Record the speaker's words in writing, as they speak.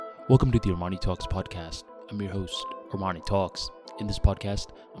Welcome to the Armani Talks podcast. I'm your host, Armani Talks. In this podcast,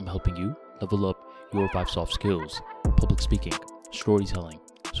 I'm helping you level up your 5 soft skills: public speaking, storytelling,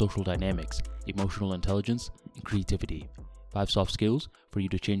 social dynamics, emotional intelligence, and creativity. 5 soft skills for you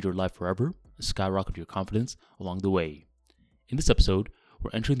to change your life forever and skyrocket your confidence along the way. In this episode,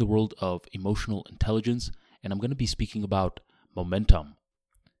 we're entering the world of emotional intelligence, and I'm going to be speaking about momentum.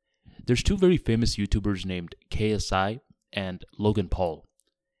 There's 2 very famous YouTubers named KSI and Logan Paul.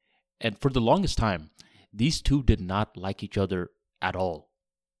 And for the longest time, these 2 did not like each other at all.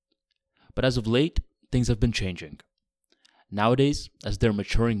 But as of late, things have been changing. Nowadays, as they're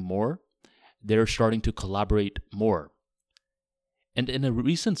maturing more, they're starting to collaborate more. And in a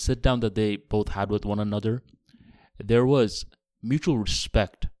recent sit-down that they both had with one another, there was mutual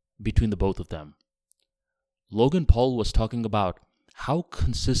respect between the both of them. Logan Paul was talking about how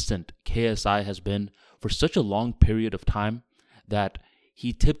consistent KSI has been for such a long period of time that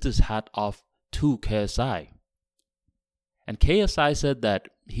he tipped his hat off to KSI. And KSI said that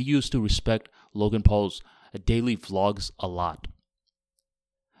he used to respect Logan Paul's daily vlogs a lot.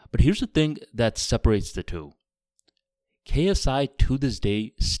 But here's the thing that separates the 2. KSI to this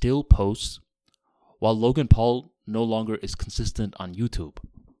day still posts, while Logan Paul no longer is consistent on YouTube.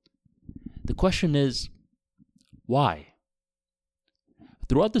 The question is, why?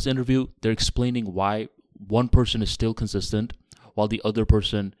 Throughout this interview, they're explaining why one person is still consistent while the other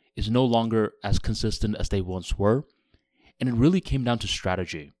person is no longer as consistent as they once were, and it really came down to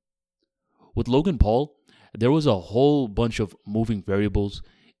strategy. With Logan Paul, there was a whole bunch of moving variables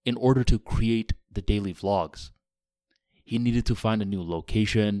in order to create the daily vlogs. He needed to find a new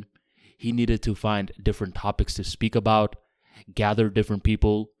location, he needed to find different topics to speak about, gather different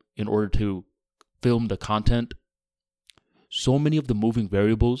people in order to film the content. So many of the moving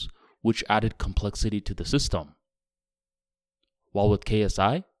variables which added complexity to the system. While with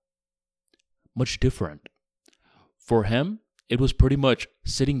KSI, much different. For him, it was pretty much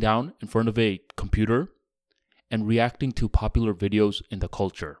sitting down in front of a computer and reacting to popular videos in the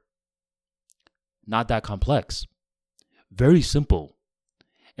culture. Not that complex. Very simple.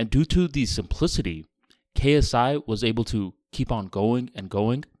 And due to the simplicity, KSI was able to keep on going and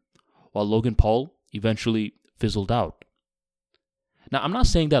going, while Logan Paul eventually fizzled out. Now, I'm not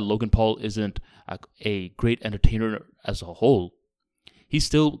saying that Logan Paul isn't a great entertainer as a whole. He's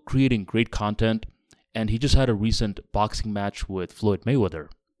still creating great content, and he just had a recent boxing match with Floyd Mayweather.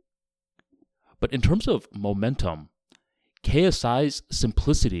 But in terms of momentum, KSI's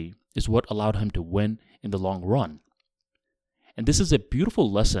simplicity is what allowed him to win in the long run. And this is a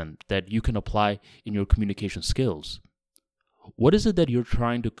beautiful lesson that you can apply in your communication skills. What is it that you're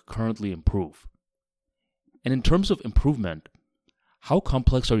trying to currently improve? And in terms of improvement, how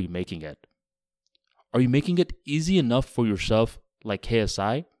complex are you making it? Are you making it easy enough for yourself like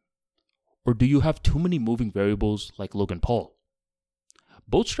KSI? Or do you have too many moving variables like Logan Paul?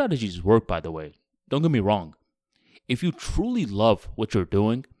 Both strategies work, by the way. Don't get me wrong. If you truly love what you're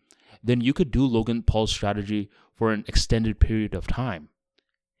doing, then you could do Logan Paul's strategy for an extended period of time.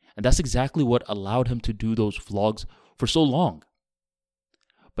 And that's exactly what allowed him to do those vlogs for so long.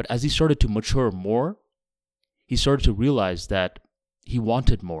 But as he started to mature more, he started to realize that he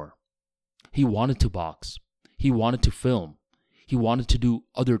wanted more. He wanted to box. He wanted to film. He wanted to do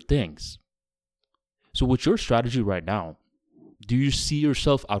other things. So with your strategy right now, do you see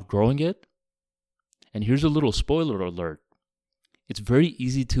yourself outgrowing it? And here's a little spoiler alert. It's very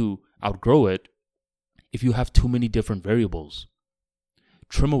easy to outgrow it if you have too many different variables.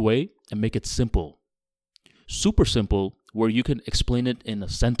 Trim away and make it simple. Super simple, where you can explain it in a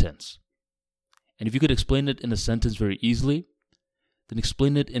sentence. And if you could explain it in a sentence very easily, then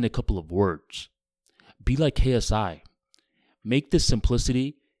explain it in a couple of words. Be like KSI. Make this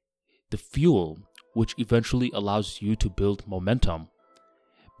simplicity the fuel which eventually allows you to build momentum,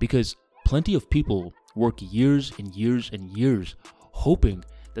 because plenty of people work years and years and years hoping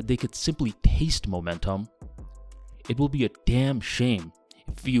that they could simply taste momentum. It will be a damn shame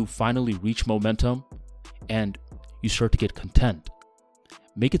if you finally reach momentum and you start to get content.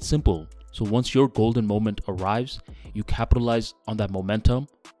 Make it simple, so once your golden moment arrives, you capitalize on that momentum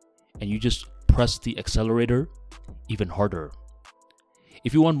and you just press the accelerator even harder.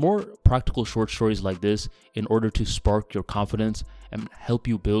 If you want more practical short stories like this in order to spark your confidence and help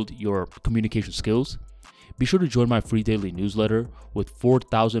you build your communication skills, be sure to join my free daily newsletter with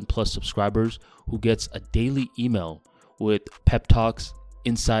 4,000 plus subscribers who gets a daily email with pep talks,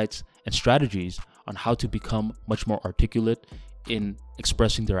 insights, and strategies on how to become much more articulate in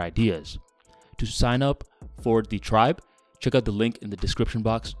expressing their ideas. To sign up for the tribe, check out the link in the description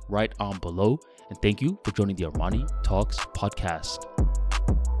box right on below. And thank you for joining the Armani Talks podcast.